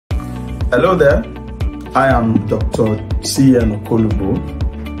Hello there, I am Dr. C.N. Okolubo.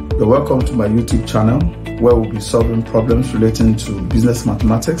 You're welcome to my YouTube channel where we'll be solving problems relating to business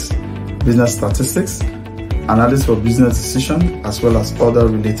mathematics, business statistics, analysis for business decision, as well as other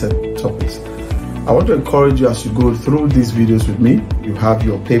related topics. I want to encourage you as you go through these videos with me, you have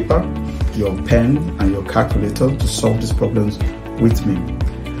your paper, your pen, and your calculator to solve these problems with me.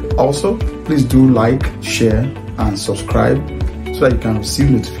 Also, please do like, share, and subscribe so that you can receive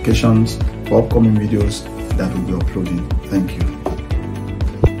notifications for upcoming videos that we'll be uploading. Thank you.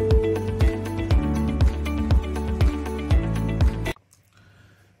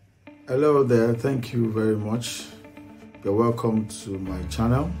 Hello there, thank you very much. You're welcome to my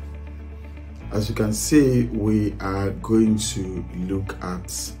channel. As you can see, we are going to look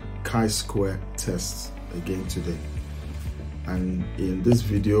at chi-square tests again today. And in this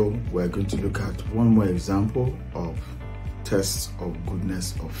video, we're going to look at one more example of tests of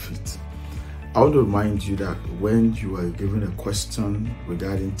goodness of fit. I want to remind you that when you are given a question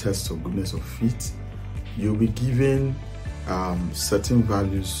regarding tests of goodness of fit, you'll be given certain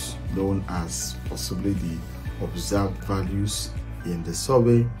values known as possibly the observed values in the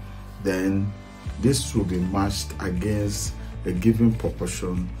survey. Then this will be matched against a given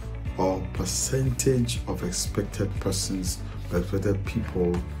proportion or percentage of expected persons or expected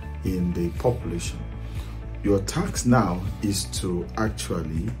people in the population. Your task now is to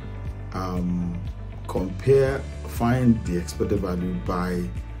actually find the expected value by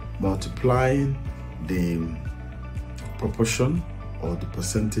multiplying the proportion or the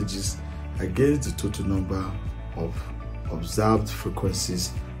percentages against the total number of observed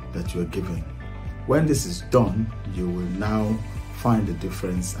frequencies that you are given. When this is done, you will now find the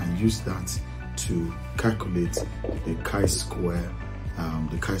difference and use that to calculate the chi-square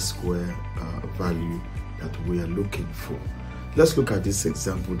value that we are looking for. Let's look at this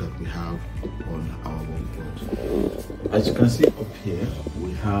example that we have on our whiteboard. As you can see up here,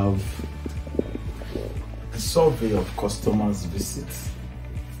 we have a survey of customers' visits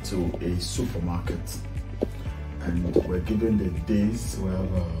to a supermarket, and we're given the days. We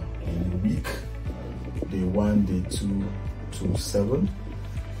have in a week, day 1, day 2 to 7,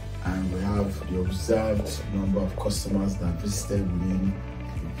 and we have the observed number of customers that visited within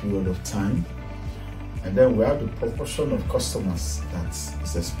a period of time, and then we have the proportion of customers that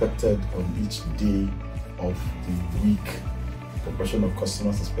is expected on each day of the week. Proportion of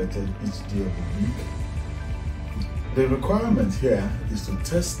customers expected each day of the week. The requirement here is to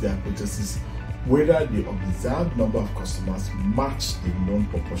test the hypothesis whether the observed number of customers match the known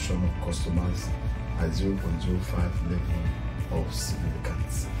proportion of customers at 0.05 level of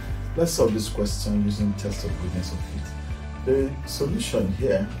significance. Let's solve this question using test of goodness of fit. The solution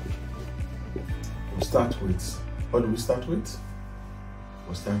here, we'll start with, what do we start with?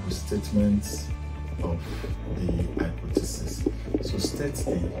 We'll start with statements of the hypothesis. So state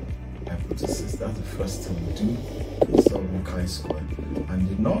the hypothesis, that's the first thing we do in solving chi-square. And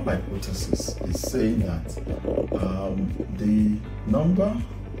the null hypothesis is saying that the number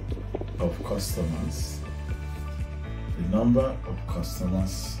of customers,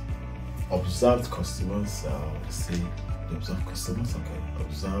 observed customers, say the observed customers, okay,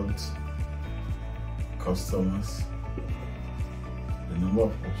 observed customers, the number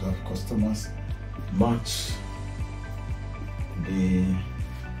of observed customers match the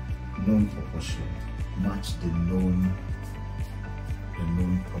known proportion, the known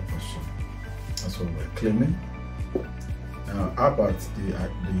proportion. That's what we're claiming. Now, how about the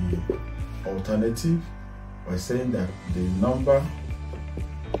alternative? We're saying that the number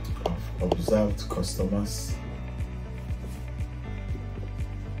of observed customers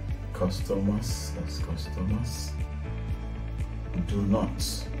do not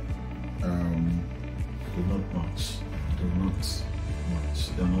match.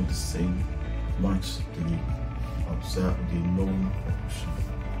 They're not the same. Match the known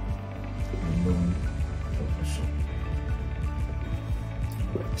proportion.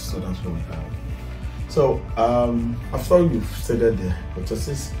 So that's what we have. So after you've stated the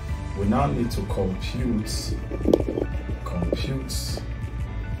hypothesis, we now need to compute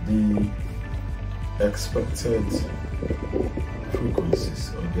the expected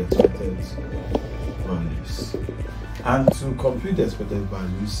frequencies or the expected values. And to compute the expected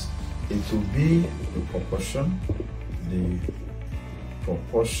values, it will be the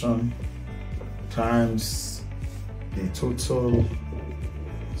proportion times the total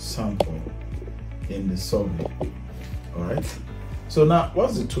sample in the survey. All right. So now,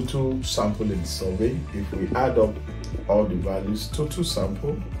 what's the total sample in the survey? If we add up all the values, total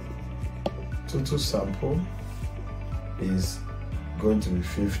sample is going to be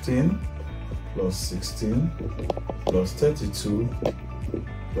 15 plus 16 plus 32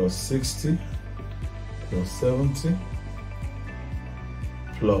 plus 60 plus 70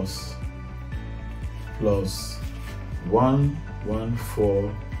 plus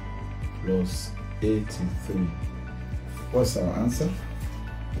 114 plus 83. What's our answer?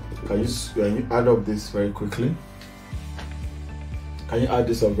 Can you add up this very quickly? Can you add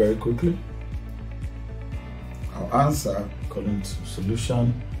this up very quickly? Our answer, according to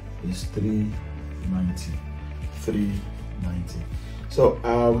solution, is 390. 390. So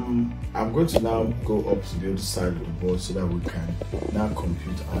I'm going to now go up to the other side of the board so that we can now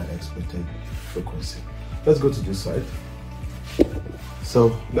compute our expected frequency. Let's go to this side.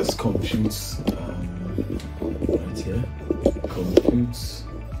 So let's compute right here. Compute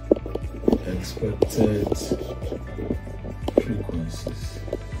expected frequencies.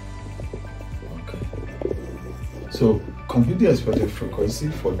 Okay. So compute the expected frequency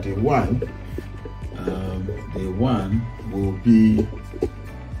for day one. Day one will be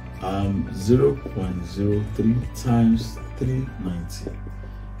 0.03 times 390.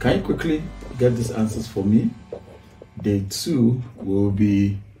 Can you quickly get these answers for me? Day 2 will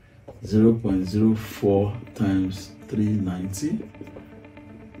be 0.04 times 390.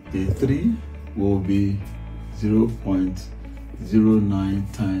 Day 3 will be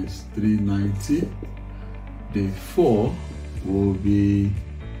 0.09 times 390. Day 4 will be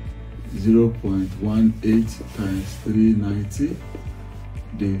 0.18 times 390.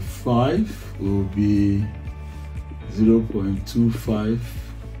 Day 5 will be 0.25.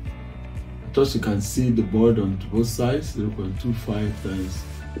 Just you can see the board on both sides, 0.25 times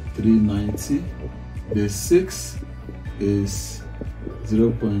 390. Day 6 is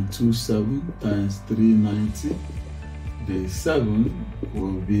 0.27 times 390. Day 7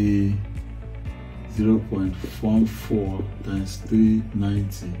 will be 0.14 times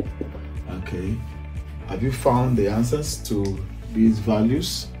 390. Okay, have you found the answers to these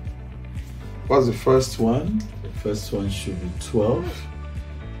values? What's the first one? The first one should be 12.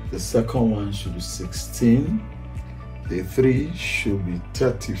 The second one should be 16. The 3 should be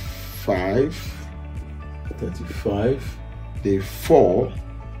 35. The 4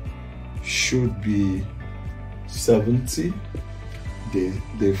 should be 70.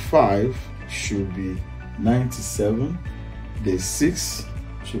 The 5 should be 97. The 6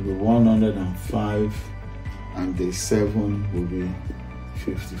 should be 105, and the 7 will be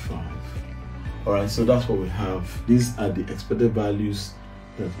 55. All right, so that's what we have. These are the expected values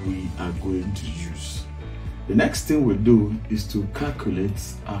that we are going to use. The next thing we do is to calculate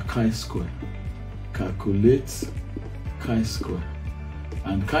our chi-square. Calculate chi-square.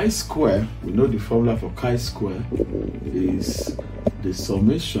 And chi-square, we know the formula for chi-square is the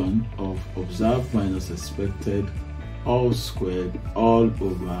summation of observed minus expected all squared all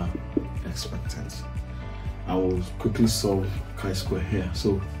over expected. I will quickly solve chi-square here.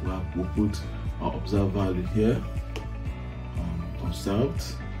 So we'll put our observed value here, observed,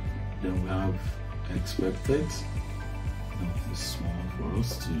 then we have expected. It's small for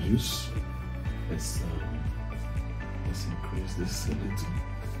us to use. Let's increase this a little.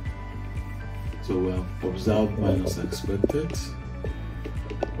 So we have observed minus expected.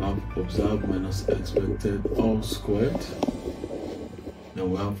 We have observed minus expected all squared.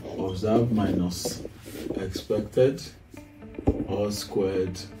 Then we have observed minus expected all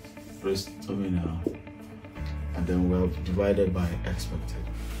squared and then we have divided by expected.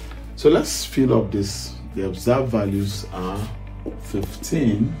 So let's fill up this. The observed values are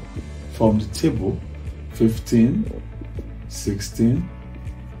 15 from the table: 15, 16,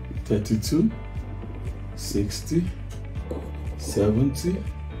 32, 60, 70,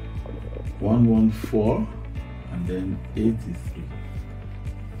 114, and then 83.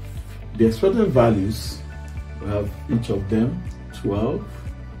 The expected values, we have each of them 12,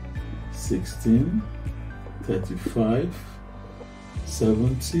 16, 35,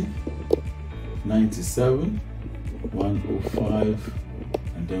 70, 97, 105,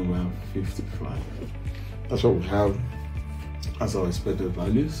 and then we have 55. That's what we have as our expected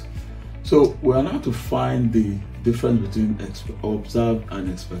values. So we are now to find the difference between observed and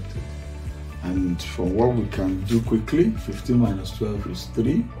expected. And from what we can do quickly, 15 minus 12 is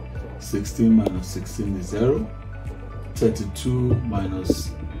 3, 16 minus 16 is 0, 32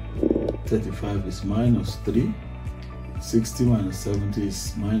 minus 35 is minus 3, 60 minus 70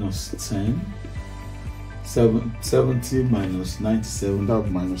 is minus 10, 70 minus 97, that's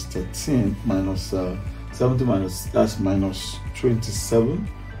minus 13, minus 70 minus, that's minus 27,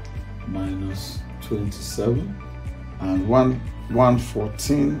 minus 27, and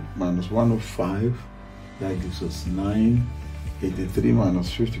 114 minus 105, that gives us 9. 83 minus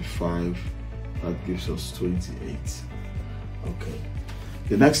 55 That gives us 28. Okay.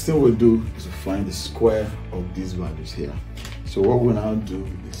 The next thing we'll do is to find the square of these values here. So what we'll now do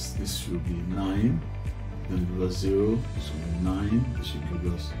is this should be 9, then give us 0, this should be 9, this should give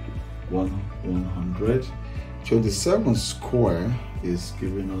us 100. 27 square is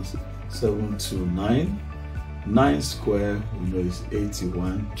giving us 729. 9 square we know is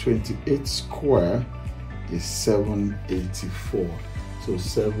 81. 28 square is 784. So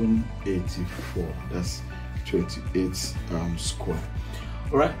 784, that's 28 square.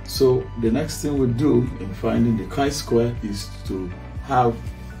 All right, so the next thing we do in finding the chi-square is to have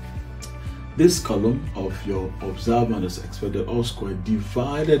this column of your observed minus expected all square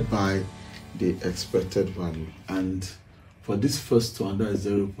divided by the expected value. And for this first one, that is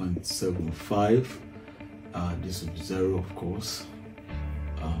 0.75. This will be 0, of course.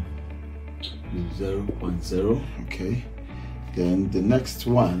 0.0. Okay. Then the next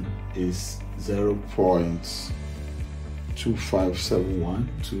one is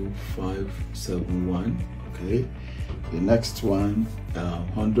 0.2571. Okay. The next one,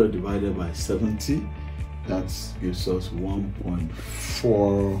 100 divided by 70. That gives us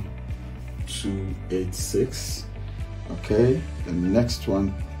 1.4286. Okay. And the next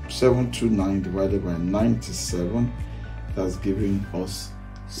one, 729 divided by 97. That's giving us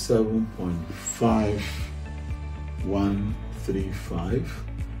 7.5135.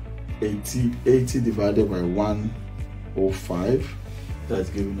 80 divided by 105. That's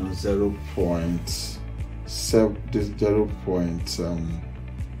giving us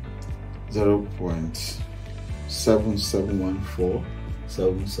 0.7714.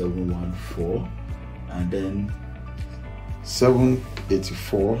 7714, and then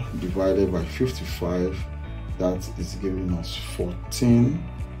 784 divided by 55, that is giving us 14,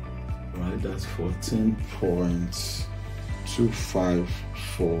 right? That's 14.2545.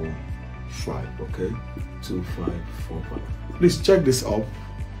 Okay, 2545. Please check this up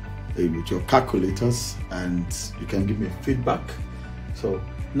with your calculators and you can give me feedback. So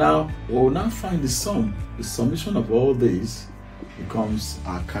now we'll now find the sum. The summation of all these becomes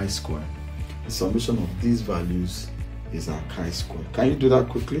our chi-square. The summation of these values is our chi-square. Can you do that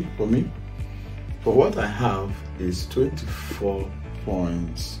quickly for me? For what I have is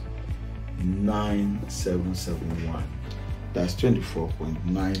 24.9771. That's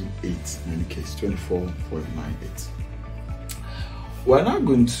 24.98 in any case, 24.98. We're now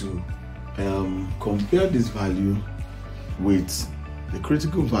going to compare this value with the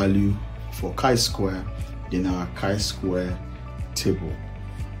critical value for chi-square in our chi-square table.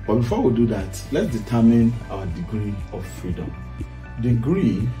 But before we do that, let's determine our degree of freedom.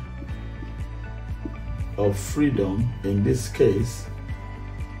 Degree of freedom in this case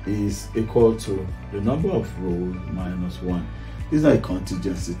is equal to the number of rows minus 1. This is not a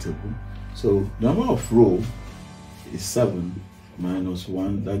contingency table. So the number of rows is 7 minus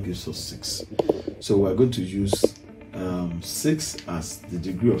 1, that gives us 6. So we're going to use 6 as the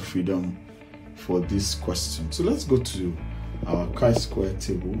degree of freedom for this question. So let's go to our chi-square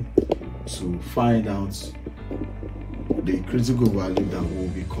table to find out the critical value that we'll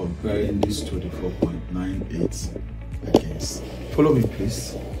be comparing this 24.98 against. Follow me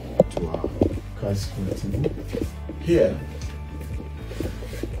please to our chi-square table. Here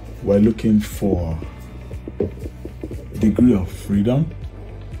we're looking for degree of freedom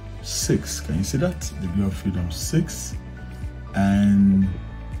 6. Can you see that? Degree of freedom 6. And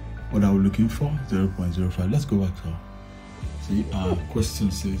what are we looking for? 0.05. Let's go back to our, see, our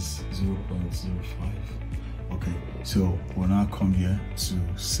question says 0.05. Okay, so we'll now come here to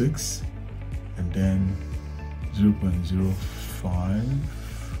 6 and then 0.05.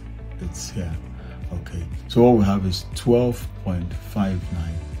 It's here. Okay, so what we have is 12.59.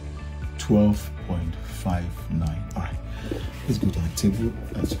 12.59. All right, let's go to our table.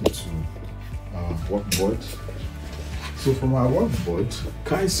 Let's go to our workboard. So from our workboard,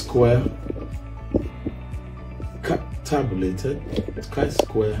 chi-square tabulated,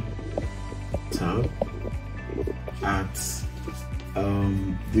 chi-square tab at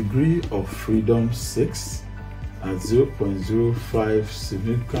degree of freedom 6 at 0.05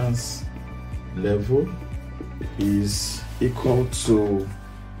 significance level is equal to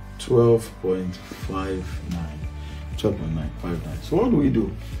 12.59. So what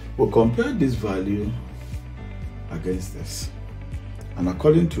do? We'll compare this value against this, and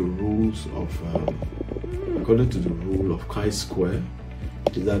according to rules of according to the rule of chi-square,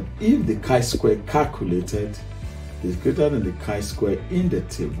 is that if the chi-square calculated is greater than the chi-square in the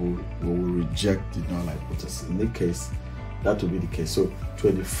table, we will reject the null hypothesis. In this case, that will be the case. So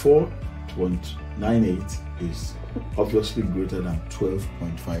 24.98 is obviously greater than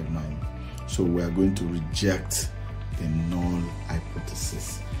 12.59. So we are going to reject the null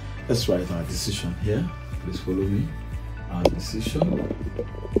hypothesis. Let's write our decision here. Please follow me. Our decision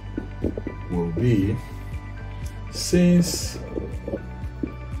will be, since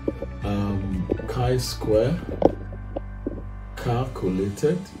chi-square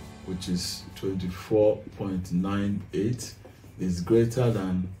calculated, which is 24.98, is greater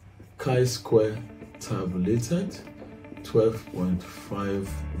than chi-square tabulated,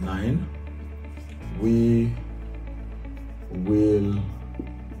 12.59, we will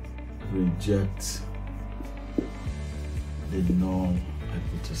reject the null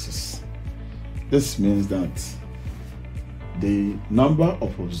hypothesis. This means that the number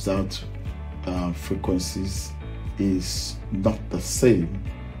of observed frequencies is not the same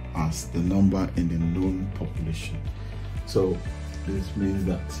as the number in the known population. So this means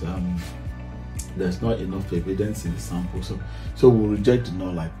that there's not enough evidence in the sample, so we'll reject the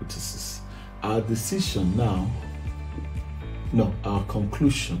null hypothesis. Our decision now, our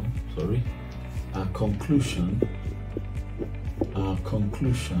conclusion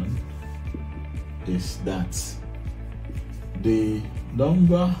is that the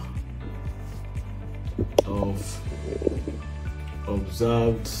number of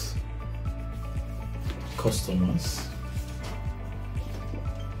observed customers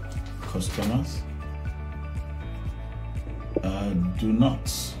do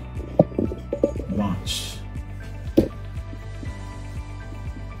not match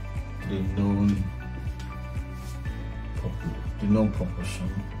the known proportion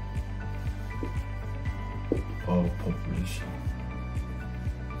of population.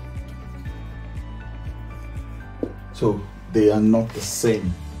 So they are not the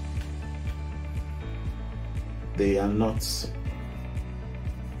same. They are not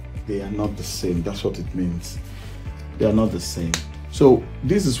the same. That's what it means. They are not the same. So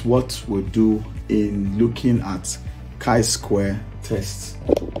this is what we'll do in looking at chi-square test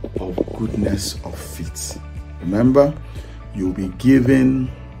of goodness of fit. Remember, you'll be given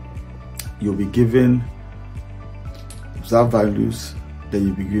observed values, then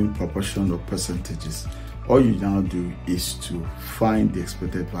you'll be given proportion or percentages. All you now do is to find the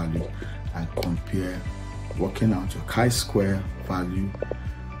expected value and compare, working out your chi-square value.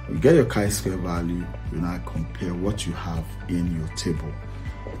 You get your chi-square value, you now compare what you have in your table.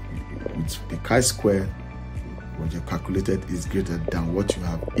 With the chi-square, what you calculated is greater than what you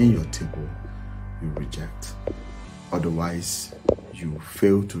have in your table, you reject. Otherwise, you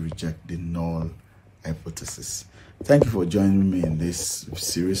fail to reject the null hypothesis. Thank you for joining me in this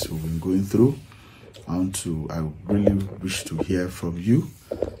series we've been going through. I really wish to hear from you,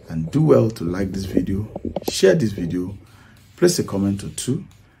 and do well to like this video, share this video, place a comment or two,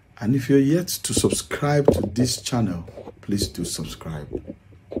 and if you're yet to subscribe to this channel, please do subscribe.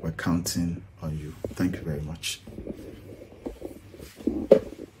 We're counting on you. Thank you very much.